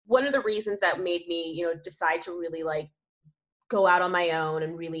of the reasons that made me, decide to really like go out on my own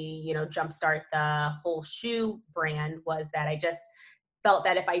and really, jumpstart the whole shoe brand was that I just felt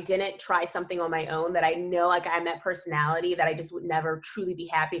that if I didn't try something on my own, that I know like I'm that personality that I just would never truly be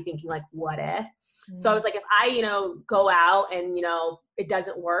happy thinking like, what if? So I was like, if I, go out and, it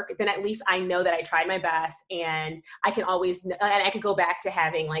doesn't work, then at least I know that I tried my best and I can always, and I could go back to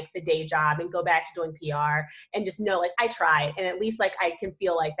having like the day job and go back to doing PR and just know like I tried. And at least like I can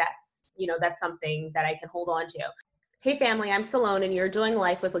feel like that's something that I can hold on to. Hey family, I'm Salone and you're doing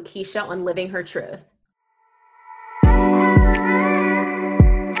Life with Lakeisha on Living Her Truth.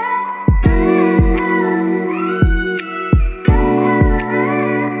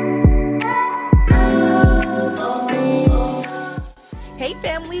 Hey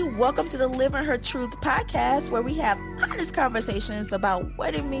family, welcome to the Living Her Truth podcast, where we have honest conversations about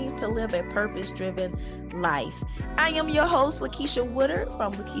what it means to live a purpose-driven life. I am your host, Lakeisha Woodard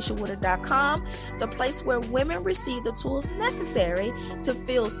from LakeishaWoodard.com, the place where women receive the tools necessary to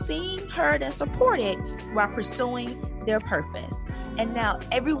feel seen, heard, and supported while pursuing their purpose. And now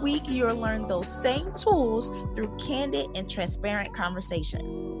every week you'll learn those same tools through candid and transparent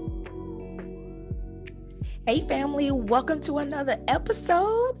conversations. Hey family, welcome to another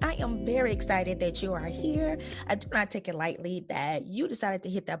episode. I am very excited that you are here. I do not take it lightly that you decided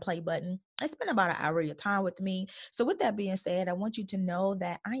to hit that play button and spend about an hour of your time with me. So with that being said, I want you to know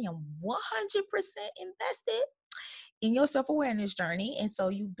that I am 100% invested in your self-awareness journey. And so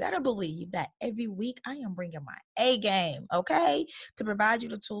you better believe that every week I am bringing my A game, okay, to provide you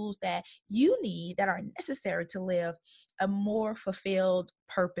the tools that you need that are necessary to live a more fulfilled,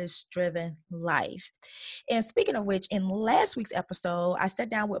 purpose-driven life. And speaking of which, in last week's episode, I sat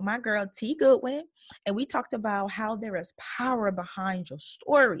down with my girl T Goodwin, and we talked about how there is power behind your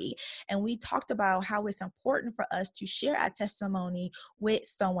story. And we talked about how it's important for us to share our testimony with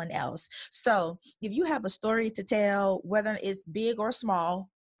someone else. So if you have a story to tell, whether it's big or small,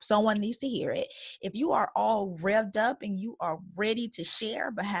 someone needs to hear it. If you are all revved up and you are ready to share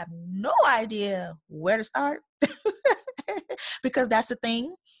but have no idea where to start, because that's the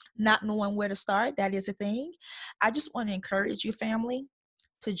thing, not knowing where to start, that is a thing. I just want to encourage you, family,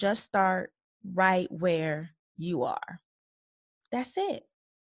 to just start right where you are. That's it.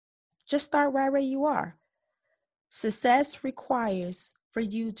 Just start right where you are. Success requires for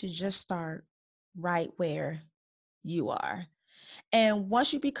you to just start right where you are. And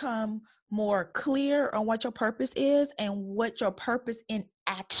once you become more clear on what your purpose is and what your purpose in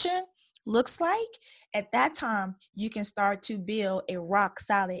action looks like, at that time, you can start to build a rock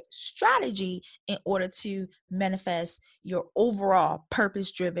solid strategy in order to manifest your overall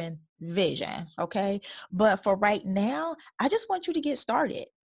purpose-driven vision, okay? But for right now, I just want you to get started.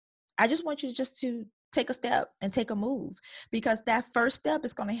 I just want you just to take a step and take a move, because that first step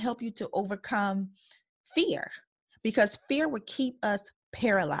is going to help you to overcome fear, because fear would keep us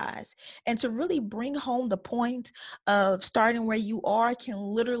paralyzed. And to really bring home the point of starting where you are can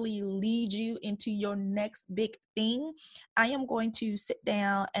literally lead you into your next big thing, I am going to sit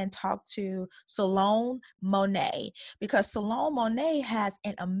down and talk to Salone Monet, because Salone Monet has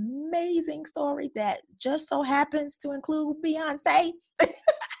an amazing story that just so happens to include Beyonce.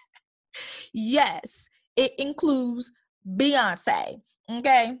 Yes, it includes Beyonce.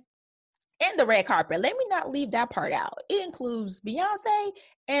 Okay. And the red carpet. Let me not leave that part out. It includes Beyonce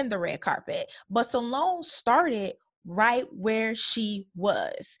and the red carpet. But Salone started right where she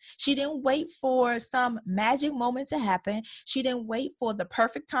was. She didn't wait for some magic moment to happen. She didn't wait for the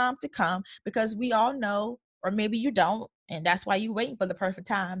perfect time to come, because we all know, or maybe you don't, and that's why you're waiting for the perfect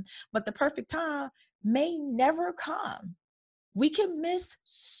time. But the perfect time may never come. We can miss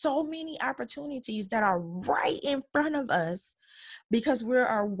so many opportunities that are right in front of us because we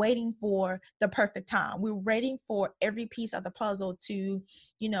are waiting for the perfect time. We're waiting for every piece of the puzzle to,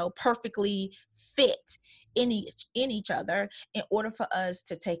 perfectly fit in each other in order for us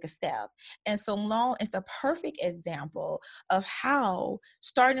to take a step. And Salone is a perfect example of how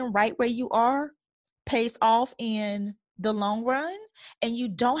starting right where you are pays off in the long run, and you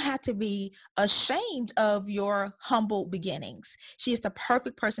don't have to be ashamed of your humble beginnings. She is the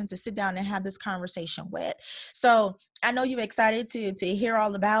perfect person to sit down and have this conversation with. So I know you're excited to hear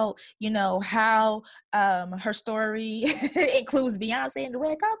all about, how her story includes Beyonce and the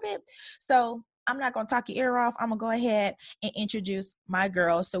red carpet. So I'm not going to talk your ear off. I'm going to go ahead and introduce my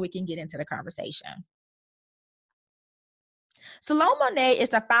girl so we can get into the conversation. Salome Monet is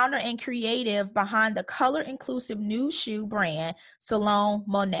the founder and creative behind the color-inclusive new shoe brand, Salome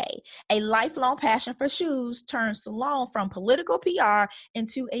Monet. A lifelong passion for shoes turned Salome from political PR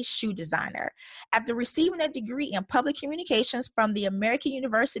into a shoe designer. After receiving a degree in public communications from the American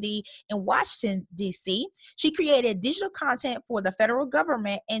University in Washington, D.C., she created digital content for the federal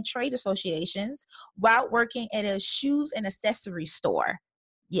government and trade associations while working at a shoes and accessories store.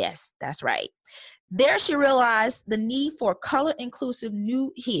 Yes, that's right. There, she realized the need for color-inclusive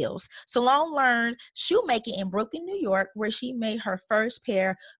new heels. Salome learned shoemaking in Brooklyn, New York, where she made her first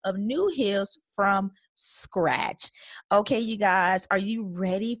pair of new heels from scratch. Okay, you guys, are you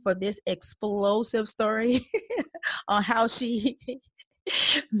ready for this explosive story on how she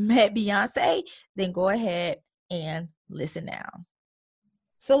met Beyonce? Then go ahead and listen now.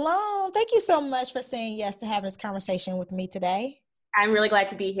 Salome, thank you so much for saying yes to having this conversation with me today. I'm really glad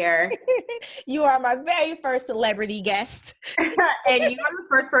to be here. You are my very first celebrity guest. And you are the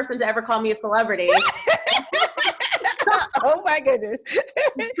first person to ever call me a celebrity. Oh my goodness.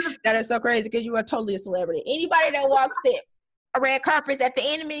 That is so crazy because you are totally a celebrity. Anybody that walks the red carpets at the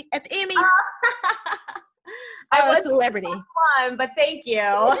Emmys are a celebrity. Fun, but thank you.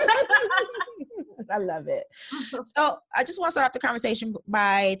 I love it. So I just want to start off the conversation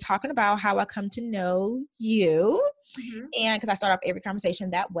by talking about how I come to know you. Mm-hmm. And because I start off every conversation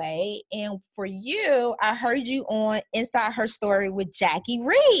that way. And for you, I heard you on Inside Her Story with Jackie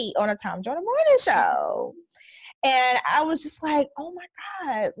Reed on a Tom Joyner Morning Show. And I was just like, oh my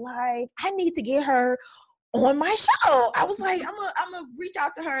God, like I need to get her on my show. I was like, I'm gonna reach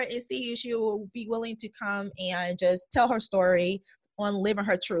out to her and see if she'll be willing to come and just tell her story on Living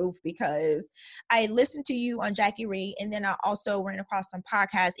Her Truth, because I listened to you on Jackie Reed, and then I also ran across some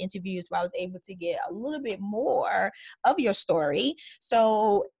podcast interviews where I was able to get a little bit more of your story.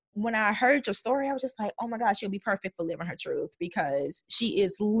 So when I heard your story, I was just like, oh my gosh, she'll be perfect for Living Her Truth, because she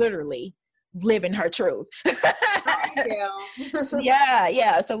is literally living her truth.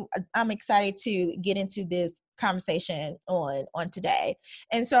 Yeah. So I'm excited to get into this conversation on today.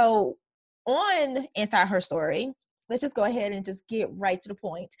 And so on Inside Her Story, let's just go ahead and just get right to the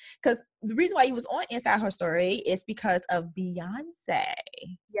point. Because the reason why you was on Inside Her Story is because of Beyonce.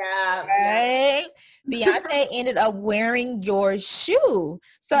 Yeah. Right? Beyonce ended up wearing your shoe.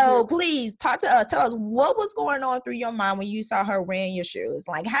 So please talk to us. Tell us what was going on through your mind when you saw her wearing your shoes.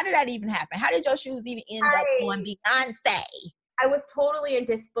 Like, how did that even happen? How did your shoes even end up on Beyonce? I was totally in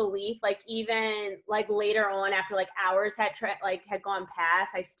disbelief. Like even like later on, after like hours had gone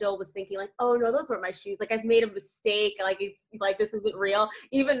past, I still was thinking like, oh no, those weren't my shoes. Like I've made a mistake. Like it's like this isn't real.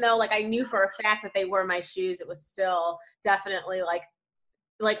 Even though like I knew for a fact that they were my shoes, it was still definitely like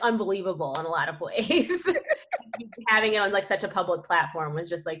unbelievable in a lot of ways. Having it on like such a public platform was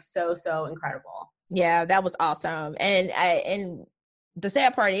just like so incredible. Yeah, that was awesome. And the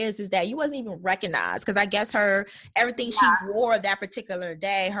sad part is that you wasn't even recognized, because I guess everything she wore that particular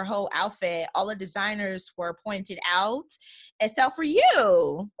day, her whole outfit, all the designers were pointed out except for you.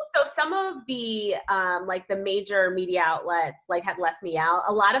 So some of the like the major media outlets like had left me out.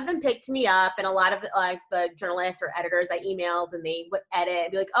 A lot of them picked me up, and a lot of the journalists or editors I emailed, and they would edit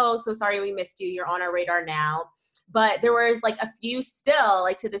and be like, oh, so sorry we missed you. You're on our radar now. But there was like a few still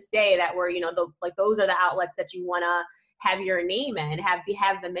like to this day that were, those are the outlets that you want to have your name in, have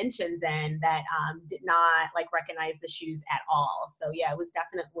the mentions in, that did not like recognize the shoes at all. So yeah, it was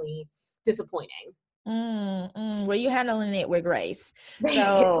definitely disappointing. Well, you're handling it with grace.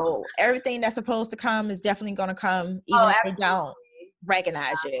 So everything that's supposed to come is definitely going to come, even if they don't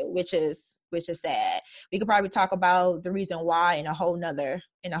recognize you, which is sad. We could probably talk about the reason why in a whole nother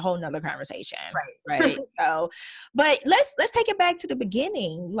conversation. Right. So, but let's take it back to the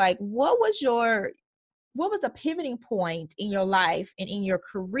beginning. Like, what was the pivoting point in your life and in your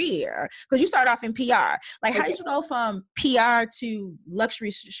career? Because you started off in PR. Like, how did you go from PR to luxury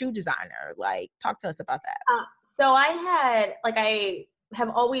shoe designer? Like, talk to us about that. So I have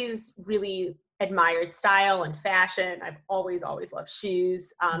always really admired style and fashion. I've always loved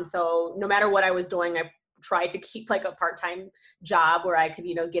shoes. So no matter what I was doing, I tried to keep like a part-time job where I could,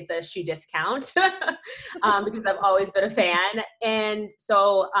 get the shoe discount because I've always been a fan. And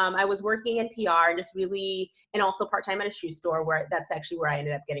so I was working in PR and also part-time at a shoe store, where that's actually where I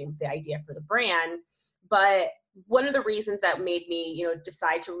ended up getting the idea for the brand. But one of the reasons that made me,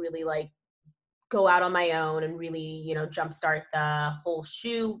 decide to really like go out on my own and really, jumpstart the whole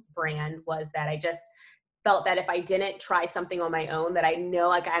shoe brand was that I just felt that if I didn't try something on my own, that I know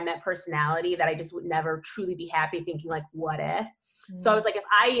like I'm that personality that I just would never truly be happy thinking like, what if? So I was like, if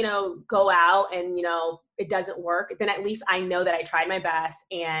I, go out and, it doesn't work, then at least I know that I tried my best,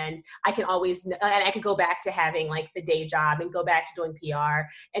 and I can always, and I could go back to having like the day job and go back to doing PR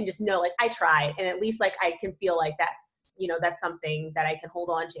and just know like I tried. And at least like I can feel like that's, that's something that I can hold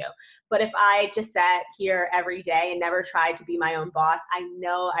on to. But if I just sat here every day and never tried to be my own boss, I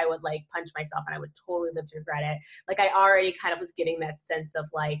know I would like punch myself and I would totally live to regret it. Like I already kind of was getting that sense of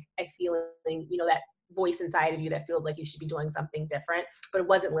like, I feeling, that voice inside of you that feels like you should be doing something different, but it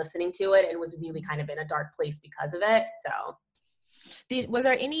wasn't listening to it and was really kind of in a dark place because of it. So was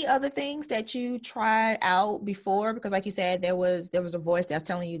there any other things that you tried out before? Because like you said, there was a voice that's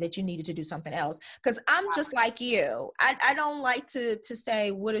telling you that you needed to do something else. Because I'm just like you. I don't like to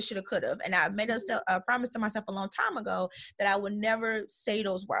say woulda, shoulda, coulda. And I made a promise to myself a long time ago that I would never say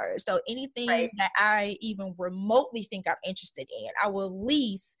those words. So anything that I even remotely think I'm interested in, I will at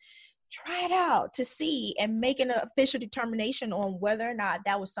least try it out to see and make an official determination on whether or not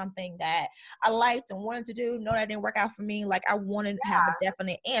that was something that I liked and wanted to do. No, that didn't work out for me. Like I wanted to have a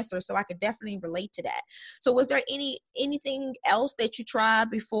definite answer, so I could definitely relate to that. So was there anything else that you tried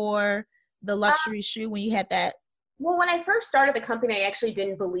before the luxury shoe when you had that? Well, when I first started the company, I actually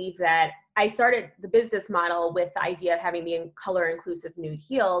didn't believe that. I started the business model with the idea of having the color inclusive nude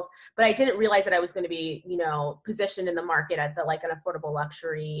heels, but I didn't realize that I was going to be, positioned in the market at the like an affordable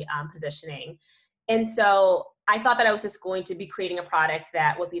luxury positioning. And so I thought that I was just going to be creating a product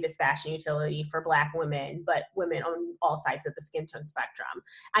that would be this fashion utility for Black women, but women on all sides of the skin tone spectrum.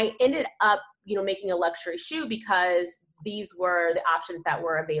 I ended up, making a luxury shoe because these were the options that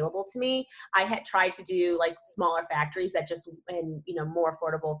were available to me. I had tried to do like smaller factories that just, and more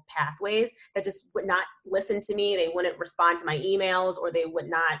affordable pathways that just would not listen to me. They wouldn't respond to my emails, or they would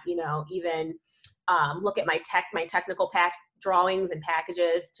not, even look at my technical drawings and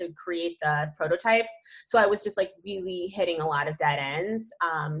packages to create the prototypes. So I was just like really hitting a lot of dead ends.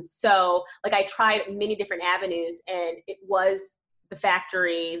 So like I tried many different avenues, and it was the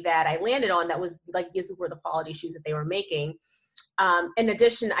factory that I landed on that was like, these were the quality shoes that they were making. In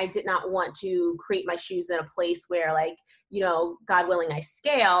addition, I did not want to create my shoes in a place where like, God willing, I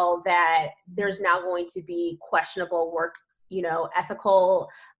scale, that there's now going to be questionable work, ethical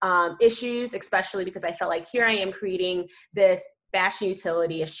issues, especially because I felt like here I am creating this fashion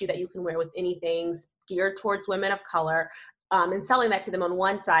utility, a shoe that you can wear with anything geared towards women of color, and selling that to them on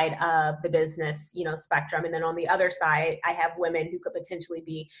one side of the business, spectrum. And then on the other side, I have women who could potentially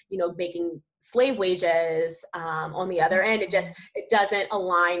be, making slave wages on the other end. It doesn't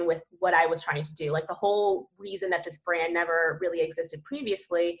align with what I was trying to do. Like the whole reason that this brand never really existed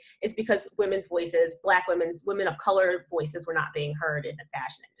previously is because women's voices, Black women of color voices were not being heard in the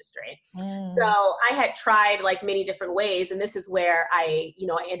fashion industry. So I had tried like many different ways. And this is where I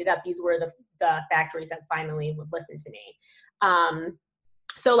ended up, these were the factories that finally would listen to me.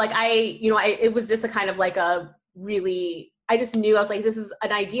 So like it was just a kind of like a really, I just knew, I was like, this is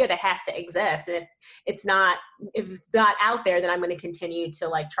an idea that has to exist. And if it's not out there, then I'm going to continue to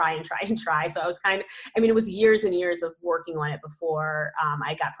like try and try. So I was it was years and years of working on it before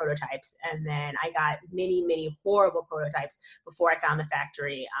I got prototypes. And then I got many, many horrible prototypes before I found the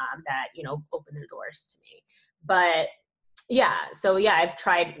factory that, opened their doors to me. But I've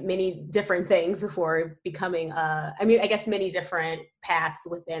tried many different things before becoming I guess many different paths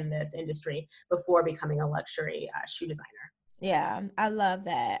within this industry before becoming a luxury shoe designer. Yeah, I love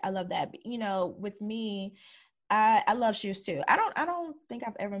that. With me, I love shoes too. I don't think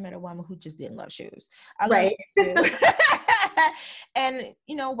I've ever met a woman who just didn't love shoes. I love shoes too. And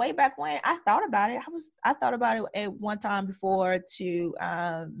way back when I thought about it, I thought about it at one time before to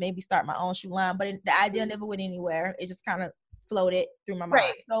maybe start my own shoe line, but the idea never went anywhere. It just kind of floated through my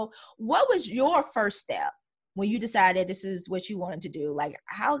mind. So what was your first step when you decided this is what you wanted to do? Like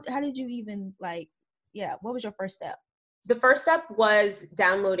how did you even what was your first step? The first step was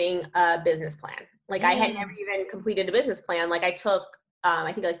downloading a business plan. Like I had never even completed a business plan. Like I took,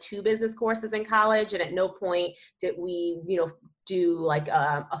 I think like 2 business courses in college, and at no point did we, do like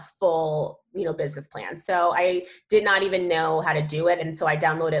a full, business plan. So I did not even know how to do it. And so I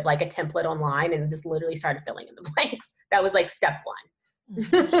downloaded like a template online and just literally started filling in the blanks. That was like step 1.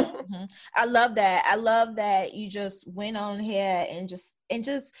 Mm-hmm. I love that you just went on here and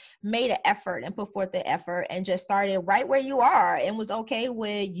just made an effort and put forth the effort and just started right where you are and was okay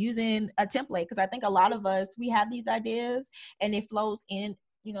with using a template, because I think a lot of us, we have these ideas and it flows in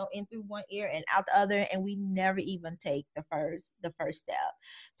in through one ear and out the other, and we never even take the first step.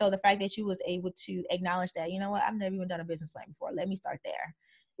 So the fact that you was able to acknowledge that, I've never even done a business plan before, let me start there.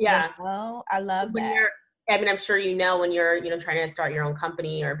 I love that. I mean, I'm sure you know when you're, trying to start your own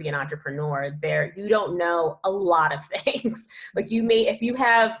company or be an entrepreneur, you don't know a lot of things. Like if you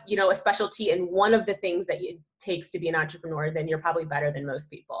have, a specialty in one of the things that it takes to be an entrepreneur, then you're probably better than most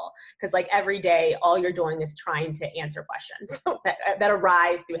people. Because like every day, all you're doing is trying to answer questions that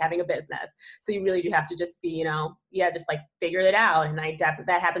arise through having a business. So you really do have to just be, just like figure it out. And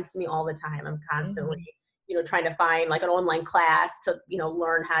that happens to me all the time. I'm constantly, trying to find like an online class to,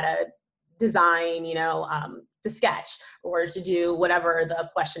 learn how to design, to sketch or to do whatever the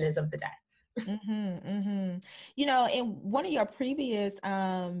question is of the day. In one of your previous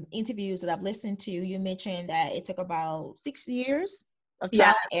interviews that I've listened to, you mentioned that it took about 6 years of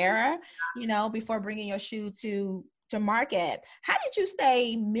trial and error, before bringing your shoe to market. How did you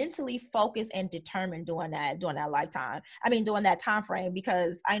stay mentally focused and determined during that during that time frame?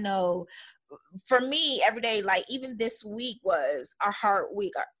 Because I know for me, every day, like even this week was a hard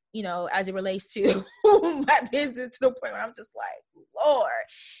week, as it relates to my business, to the point where I'm just like, Lord,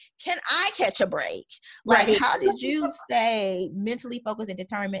 can I catch a break? Like, right. How did you stay mentally focused and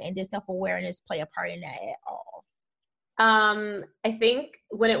determined, and did self-awareness play a part in that at all? I think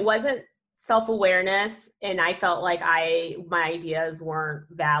when it wasn't self-awareness and I felt like my ideas weren't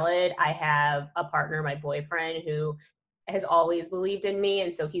valid, I have a partner, my boyfriend, who has always believed in me.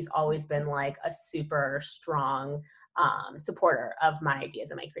 And so he's always been like a super strong supporter of my ideas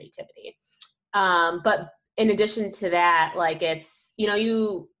and my creativity. But in addition to that, like it's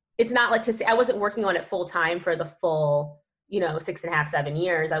not like to say I wasn't working on it full time for the full 6.5, 7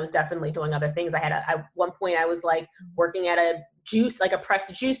 years. I was definitely doing other things. At one point I was like working at a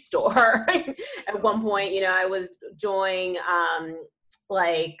pressed juice store. At one point, I was doing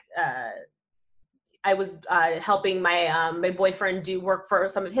I was helping my boyfriend do work for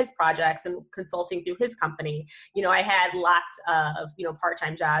some of his projects and consulting through his company. I had lots of,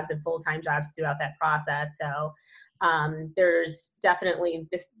 part-time jobs and full-time jobs throughout that process. So there's definitely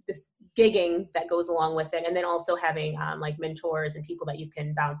this gigging that goes along with it. And then also having like mentors and people that you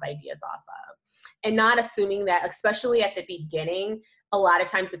can bounce ideas off of. And not assuming that, especially at the beginning, a lot of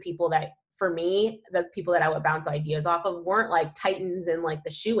times the people that I would bounce ideas off of weren't like titans in like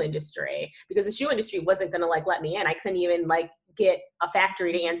the shoe industry, because the shoe industry wasn't going to like let me in. I couldn't even like get a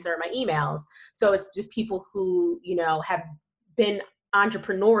factory to answer my emails. So it's just people who, have been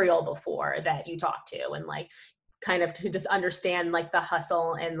entrepreneurial before that you talk to, and like kind of to just understand like the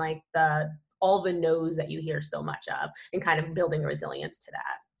hustle and like all the no's that you hear so much of, and kind of building resilience to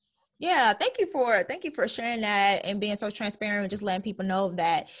that. Yeah, thank you for sharing that and being so transparent and just letting people know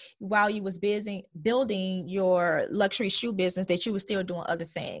that while you was busy building your luxury shoe business, that you were still doing other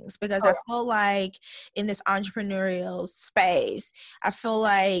things. Because I feel like in this entrepreneurial space, I feel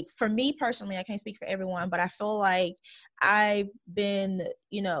like for me personally, I can't speak for everyone, but I feel like I've been,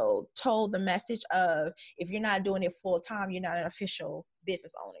 told the message of, if you're not doing it full time, you're not an official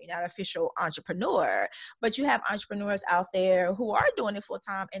business owner, you're not an official entrepreneur. But you have entrepreneurs out there who are doing it full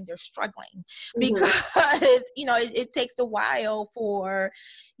time and they're struggling because it takes a while for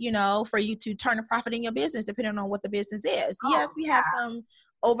you to turn a profit in your business, depending on what the business is. Yes, we have some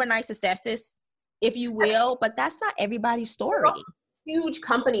overnight successes, if you will, but that's not everybody's story. Huge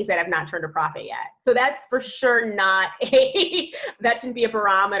companies that have not turned a profit yet. So that's for sure not that shouldn't be a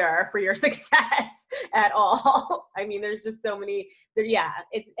barometer for your success at all. I mean, there's just so many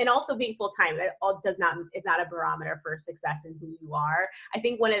and also being full-time, is not a barometer for success in who you are. I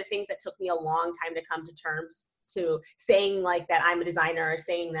think one of the things that took me a long time to come to terms to saying like that I'm a designer or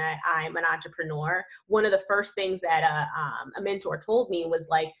saying that I'm an entrepreneur, one of the first things that a mentor told me was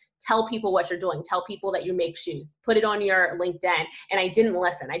like, tell people what you're doing. Tell people that you make shoes. Put it on your LinkedIn. And I didn't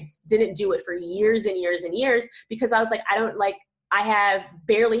listen. I didn't do it for years and years and years, because I was like,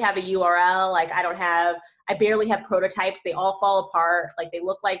 barely have a URL. Like I barely have prototypes. They all fall apart. Like they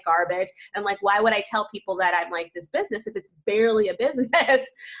look like garbage. And like, why would I tell people that I'm like this business if it's barely a business?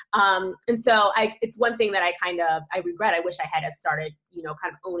 And so it's one thing that I regret. I wish I had have started,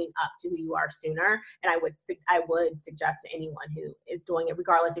 kind of owning up to who you are sooner. And I would suggest to anyone who is doing it,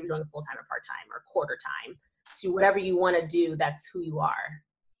 regardless if you're doing it full-time or part-time or quarter time, to whatever you want to do, that's who you are.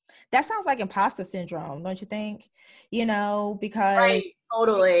 That sounds like imposter syndrome, don't you think? Because right,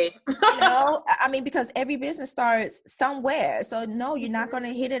 totally. I mean, because every business starts somewhere. So no, you're not going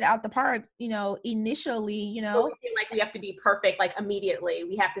to hit it out the park, initially, So we feel like we have to be perfect, like immediately.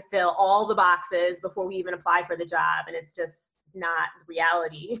 We have to fill all the boxes before we even apply for the job. And it's just not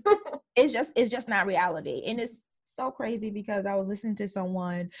reality. It's just not reality. And it's so crazy, because I was listening to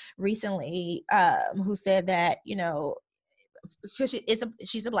someone recently who said that, because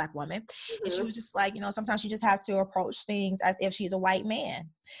she's a Black woman, and she Mhm. was just like, sometimes she just has to approach things as if she's a white man,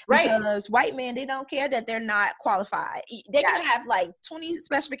 Right. because white men, they don't care that they're not qualified. They can Yes. have like 20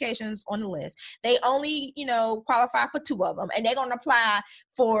 specifications on the list. They only, qualify for 2 of them, and they're gonna apply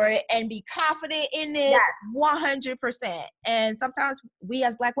for it and be confident in it Yes. 100%. And sometimes we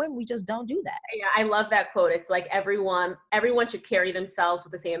as Black women, we just don't do that. Yeah, I love that quote. It's like everyone should carry themselves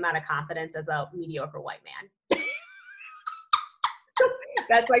with the same amount of confidence as a mediocre white man.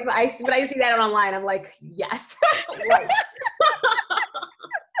 That's like when I see that online, I'm like, yes, right.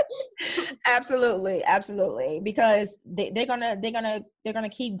 Absolutely, because they're gonna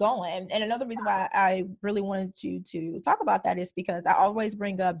keep going. And another reason why I really wanted to talk about that is because I always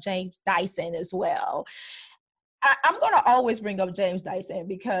bring up James Dyson as well. I'm gonna always bring up James Dyson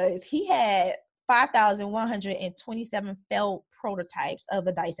because he had 5,127 failed prototypes of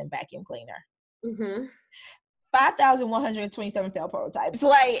a Dyson vacuum cleaner. Mm-hmm. 5,127 failed prototypes.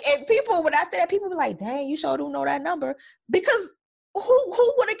 Like, and people, when I say that, people be like, "Dang, you sure don't know that number," because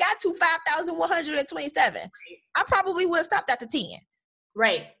who would have got to 5,127? I probably would have stopped at the 10.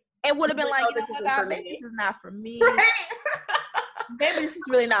 Right. And would have been like, this what, isn't God, for maybe me. this is not for me. Right. Maybe this is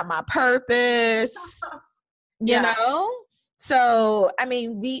really not my purpose. You Yeah. know? So, I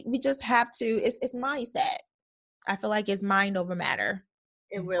mean, we just have to, it's mindset. I feel like it's mind over matter.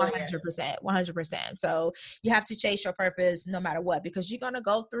 It really 100%. So you have to chase your purpose no matter what, because you're going to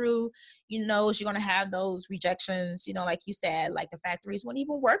go through, you're going to have those rejections, like you said, like the factories won't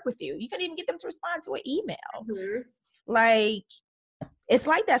even work with you. You can't even get them to respond to an email. Mm-hmm. Like, it's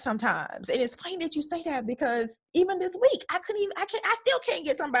like that sometimes. And it's funny that you say that, because even this week, I still can't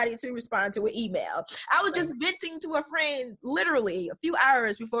get somebody to respond to an email. I was just venting to a friend literally a few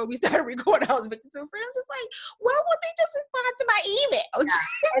hours before we started recording. I was venting to a friend. I'm just like, why won't they just respond to my email?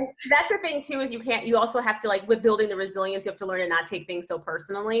 Yeah. And that's the thing too, is you also have to, like, with building the resilience, you have to learn to not take things so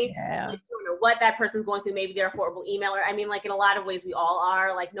personally. Yeah. Like, you don't know what that person's going through. Maybe they're a horrible emailer. I mean, like, in a lot of ways we all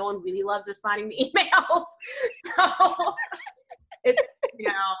are. Like, no one really loves responding to emails. So it's,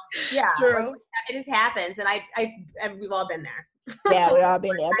 yeah, True. like, it just happens. And we've all been there. Yeah, we've all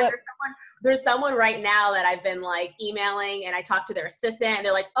been there. But there's someone right now that I've been like emailing, and I talked to their assistant, and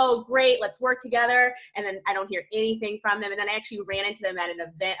they're like, "Oh, great, let's work together." And then I don't hear anything from them. And then I actually ran into them at an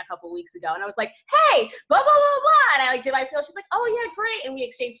event a couple weeks ago, and I was like, "Hey, blah blah blah blah," and I like did my feel. She's like, "Oh yeah, great," and we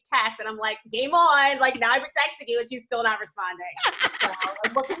exchanged texts, and I'm like, "Game on!" Like, now I've been texting you, and she's still not responding. So,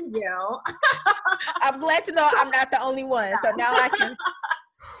 like, what can you do? I'm glad to know I'm not the only one. So now I can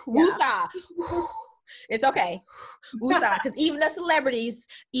woosah. It's okay. Woosah, because even the celebrities'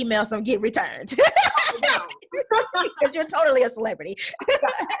 emails don't get returned. Because you're totally a celebrity.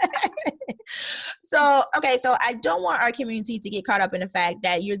 So I don't want our community to get caught up in the fact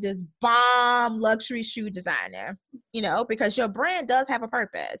that you're this bomb luxury shoe designer, because your brand does have a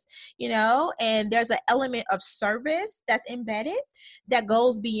purpose, and there's an element of service that's embedded that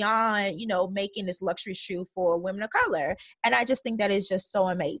goes beyond, making this luxury shoe for women of color. And I just think that is just so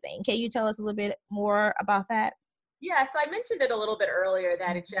amazing. Can you tell us a little bit more about that? Yeah, so I mentioned it a little bit earlier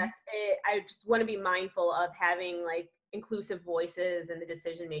that I just want to be mindful of having, like, inclusive voices in the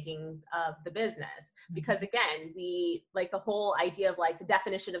decision makings of the business, because again, we, like, the whole idea of, like, the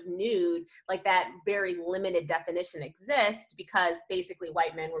definition of nude, like, that very limited definition exists because basically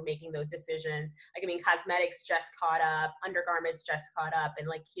white men were making those decisions. Like, I mean, cosmetics just caught up, undergarments just caught up, and,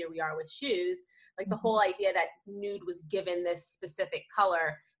 like, here we are with shoes. Like, the whole idea that nude was given this specific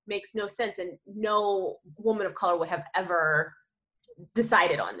color makes no sense, and no woman of color would have ever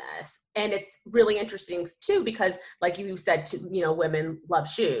decided on this. And it's really interesting too, because like you said, women love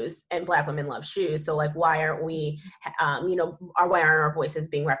shoes and Black women love shoes. So, like, why aren't we, why aren't our voices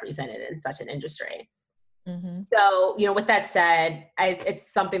being represented in such an industry? Mm-hmm. So, with that said,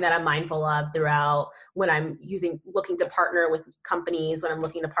 it's something that I'm mindful of throughout when I'm looking to partner with companies, when I'm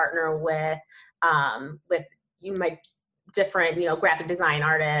looking to partner with my different, graphic design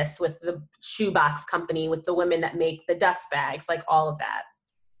artists, with the shoebox company, with the women that make the dust bags, like all of that.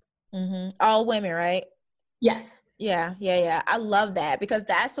 Mm-hmm. All women, right? Yes. Yeah. I love that, because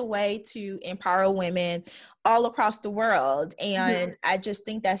that's a way to empower women all across the world. And I just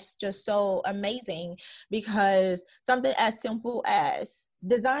think that's just so amazing, because something as simple as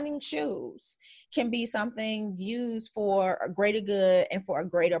designing shoes can be something used for a greater good and for a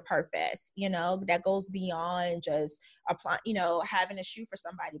greater purpose, that goes beyond just applying, having a shoe for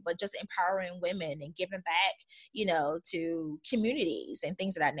somebody, but just empowering women and giving back, to communities and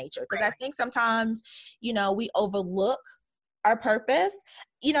things of that nature. Because I think sometimes, we overlook our purpose.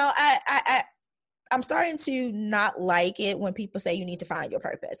 I'm starting to not like it when people say you need to find your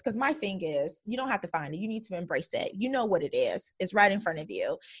purpose. Because my thing is, you don't have to find it. You need to embrace it. You know what it is. It's right in front of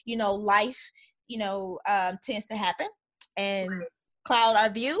you. Life, tends to happen and cloud our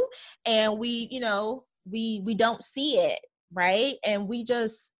view, and we don't see it, right? And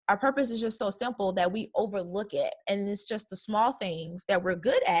our purpose is just so simple that we overlook it. And it's just the small things that we're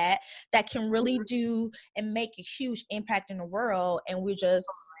good at that can really do and make a huge impact in the world. And we're just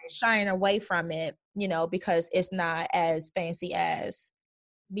shying away from it, because it's not as fancy as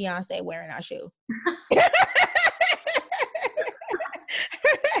Beyonce wearing our shoe.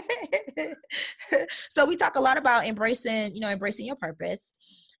 So we talk a lot about embracing your purpose.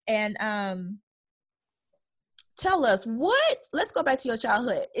 And tell us let's go back to your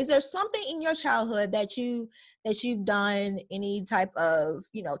childhood. Is there something in your childhood that you've done, any type of,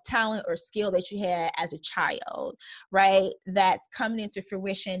 talent or skill that you had as a child, right? That's coming into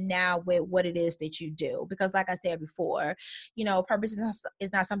fruition now with what it is that you do? Because like I said before, purpose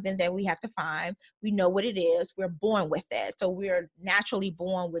is not something that we have to find. We know what it is. We're born with it. So we're naturally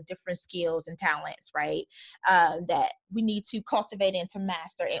born with different skills and talents, right? That we need to cultivate and to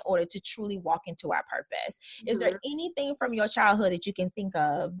master in order to truly walk into our purpose. Is there anything from your childhood that you can think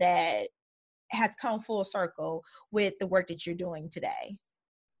of that has come full circle with the work that you're doing today?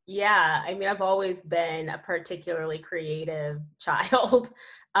 Yeah, I mean, I've always been a particularly creative child.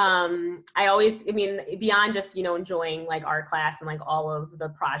 Beyond just, enjoying like art class and like all of the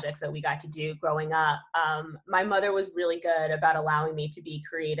projects that we got to do growing up, my mother was really good about allowing me to be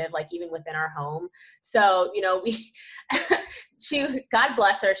creative, like even within our home. So, God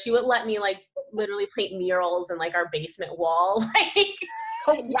bless her, she would let me like literally paint murals in like our basement wall. Like,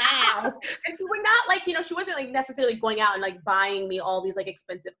 oh, wow. And she would not like, she wasn't like necessarily going out and like buying me all these like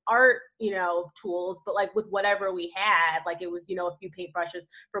expensive art, tools, but like with whatever we had, like it was, a few paintbrushes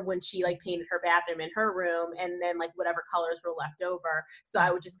from when she like painted her bathroom in her room, and then like whatever colors were left over. So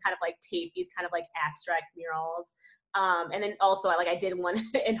I would just kind of like tape these kind of like abstract murals. And then also I did one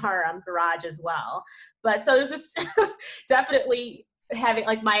in our garage as well. But so there's just definitely having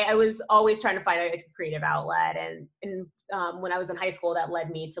like I was always trying to find a creative outlet, and when I was in high school, that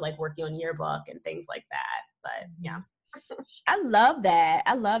led me to like working on yearbook and things like that. But yeah. I love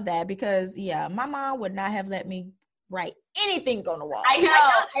that because my mom would not have let me write anything on the wall. I know.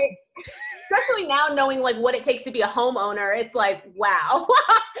 Especially now knowing like what it takes to be a homeowner, it's like, wow.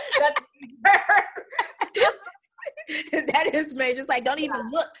 That's that is major. Just like, don't even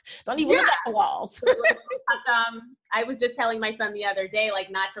look at the walls. I was just telling my son the other day,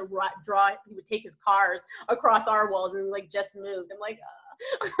 like not to draw. He would take his cars across our walls and like just moved. I'm like,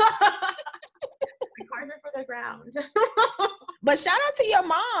 the cars are for the ground. But shout out to your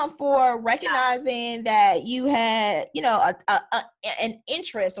mom for recognizing that you had, an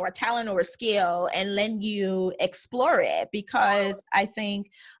interest or a talent or a skill, and letting you explore it. Because I think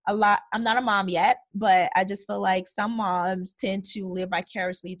I'm not a mom yet, but I just feel like some moms tend to live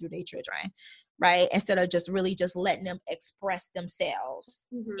vicariously through their children, right? Instead of just really just letting them express themselves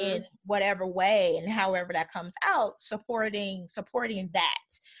in whatever way and however that comes out, supporting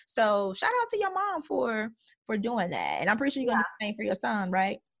that. So shout out to your mom for doing that. And I'm pretty sure you're gonna do the same for your son,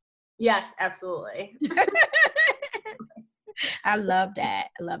 right? Yes, absolutely. I love that.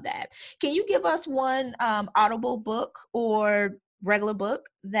 Can you give us one Audible book or regular book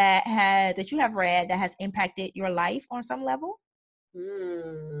that you have read that has impacted your life on some level?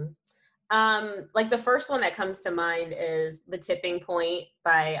 Like the first one that comes to mind is The Tipping Point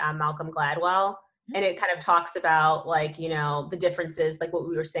by Malcolm Gladwell. And it kind of talks about like, the differences, like what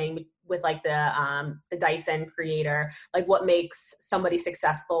we were saying with like the Dyson creator, like what makes somebody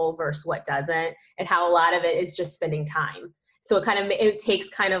successful versus what doesn't, and how a lot of it is just spending time. So it takes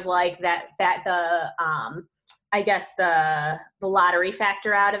kind of like I guess the lottery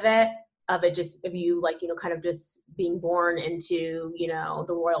factor out of it, just of you like, kind of just being born into,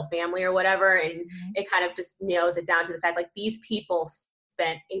 the royal family or whatever. And it kind of just narrows it down to the fact like these people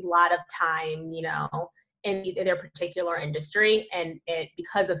spent a lot of time, in their particular industry, and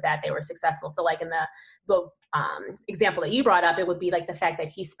because of that they were successful. So like in the example that you brought up, it would be like the fact that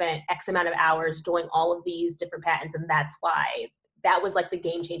he spent X amount of hours doing all of these different patents, and that's why that was like the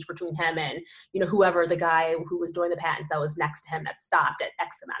game change between him and, whoever the guy who was doing the patents that was next to him that stopped at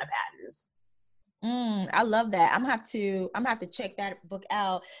X amount of patents. I love that. I'm gonna have to check that book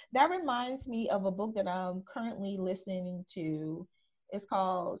out. That reminds me of a book that I'm currently listening to. It's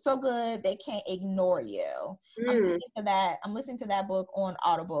called So Good They Can't Ignore You. I'm listening to that book on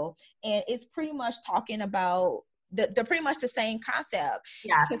Audible, and it's pretty much talking about the pretty much the same concept.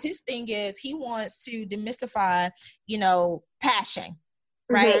 Yeah. Because his thing is he wants to demystify, passion.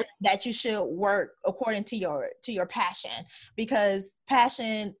 right? Mm-hmm. That you should work according to your passion, because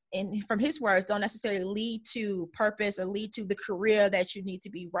passion, and from his words, don't necessarily lead to purpose or lead to the career that you need to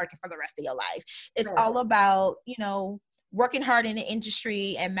be working for the rest of your life. It's Right. all about, working hard in the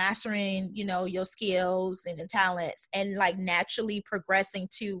industry and mastering, your skills and the talents, and like naturally progressing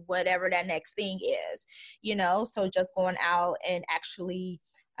to whatever that next thing is, so just going out and actually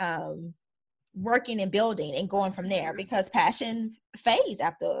working and building and going from there, because passion fades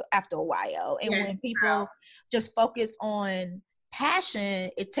after a while. And Yeah, when people just focus on passion,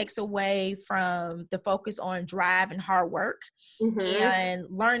 it takes away from the focus on drive and hard work mm-hmm. and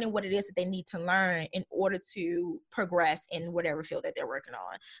learning what it is that they need to learn in order to progress in whatever field that they're working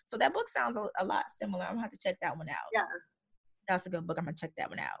on. So that book sounds a lot similar. I'm gonna have to check that one out. Yeah. That's a good book. I'm gonna check that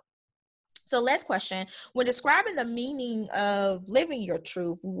one out. So last question, when describing the meaning of living your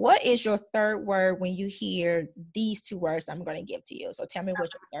truth, what is your third word when you hear these two words I'm going to give to you? So tell me what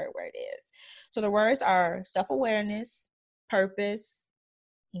your third word is. So the words are self-awareness, purpose,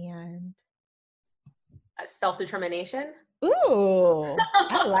 and Self-determination. ooh,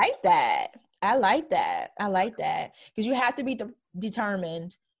 I like that. I like that. I like that. Because you have to be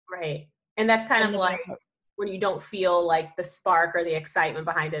determined. Right. And that's kind to of live in like a when you don't feel like the spark or the excitement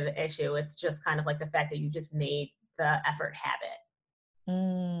behind an issue. It's just kind of like the fact that you just made the effort habit.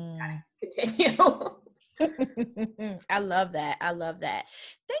 Mm. Continue. I love that. I love that.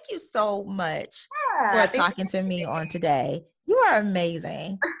 Thank you so much for Yeah. talking to me on today. You are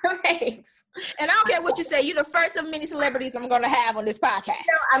amazing. Thanks. And I don't care what you say. You're the first of many celebrities I'm going to have on this podcast.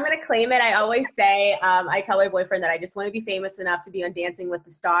 I'm going to claim it. I always say, I tell my boyfriend that I just want to be famous enough to be on Dancing with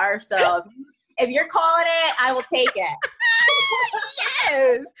the Stars. So if you're calling it, I will take it.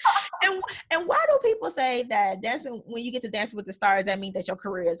 Yes. And why do people say that dancing, when you get to Dancing with the Stars, that means that your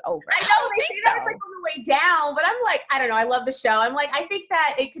career is over? I know they say that it's like on the way down, but I'm like, I don't know. I love the show. I'm like, I think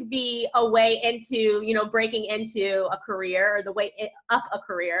that it could be a way into, breaking into a career, or the way up a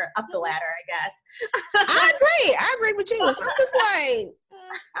career, up the ladder, I guess. I agree with you. So I'm just like,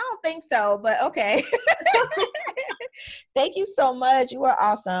 I don't think so, but okay. Thank you so much. You are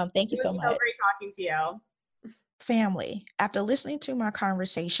awesome. Thank you so much. It was so great talking to you. Family, after listening to my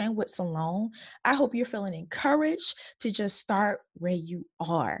conversation with Salone, I hope you're feeling encouraged to just start where you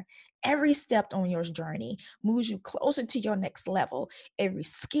are. Every step on your journey moves you closer to your next level. Every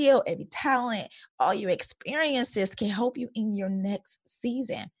skill, every talent, all your experiences can help you in your next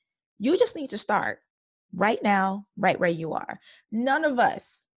season. You just need to start right now, right where you are. None of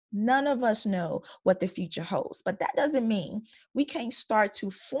us know what the future holds, but that doesn't mean we can't start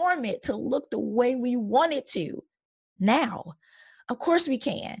to form it to look the way we want it to now. Of course we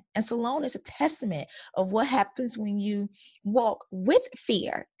can. And Salone is a testament of what happens when you walk with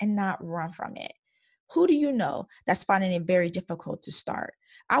fear and not run from it. Who do you know that's finding it very difficult to start?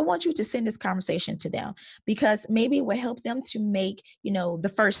 I want you to send this conversation to them, because maybe it will help them to make,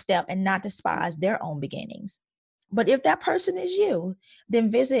 the first step and not despise their own beginnings. But if that person is you, then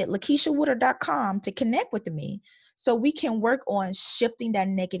visit LaKeishaWooder.com to connect with me so we can work on shifting that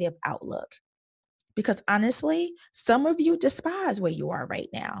negative outlook. Because honestly, some of you despise where you are right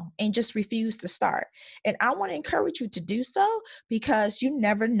now and just refuse to start. And I want to encourage you to do so, because you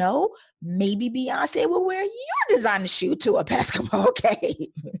never know. Maybe Beyonce will wear your designer shoe to a basketball game.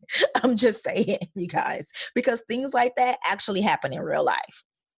 I'm just saying, you guys, because things like that actually happen in real life.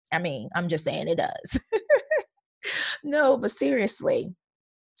 I mean, I'm just saying it does. No, but seriously,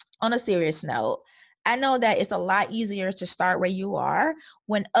 on a serious note, I know that it's a lot easier to start where you are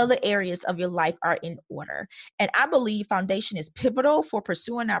when other areas of your life are in order. And I believe foundation is pivotal for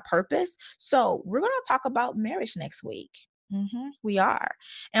pursuing our purpose. So we're going to talk about marriage next week. We are.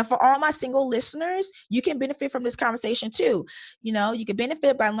 And for all my single listeners, you can benefit from this conversation too. You can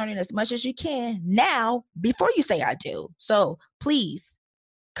benefit by learning as much as you can now before you say I do. So please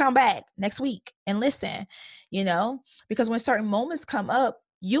come back next week and listen, because when certain moments come up,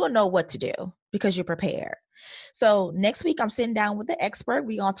 you'll know what to do because you're prepared. So next week, I'm sitting down with the expert.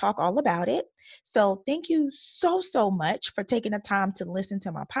 We're going to talk all about it. So thank you so much for taking the time to listen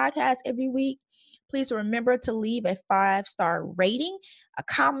to my podcast every week. Please remember to leave a 5-star rating, a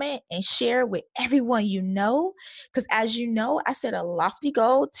comment, and share with everyone you know. Because as you know, I set a lofty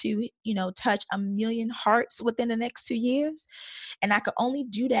goal to, touch 1 million hearts within the next 2 years. And I can only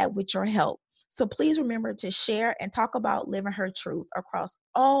do that with your help. So please remember to share and talk about Living Her Truth across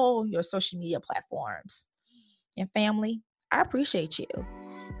all your social media platforms. And family, I appreciate you.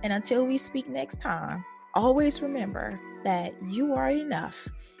 And until we speak next time, always remember that you are enough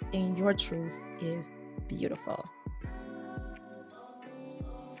and your truth is beautiful.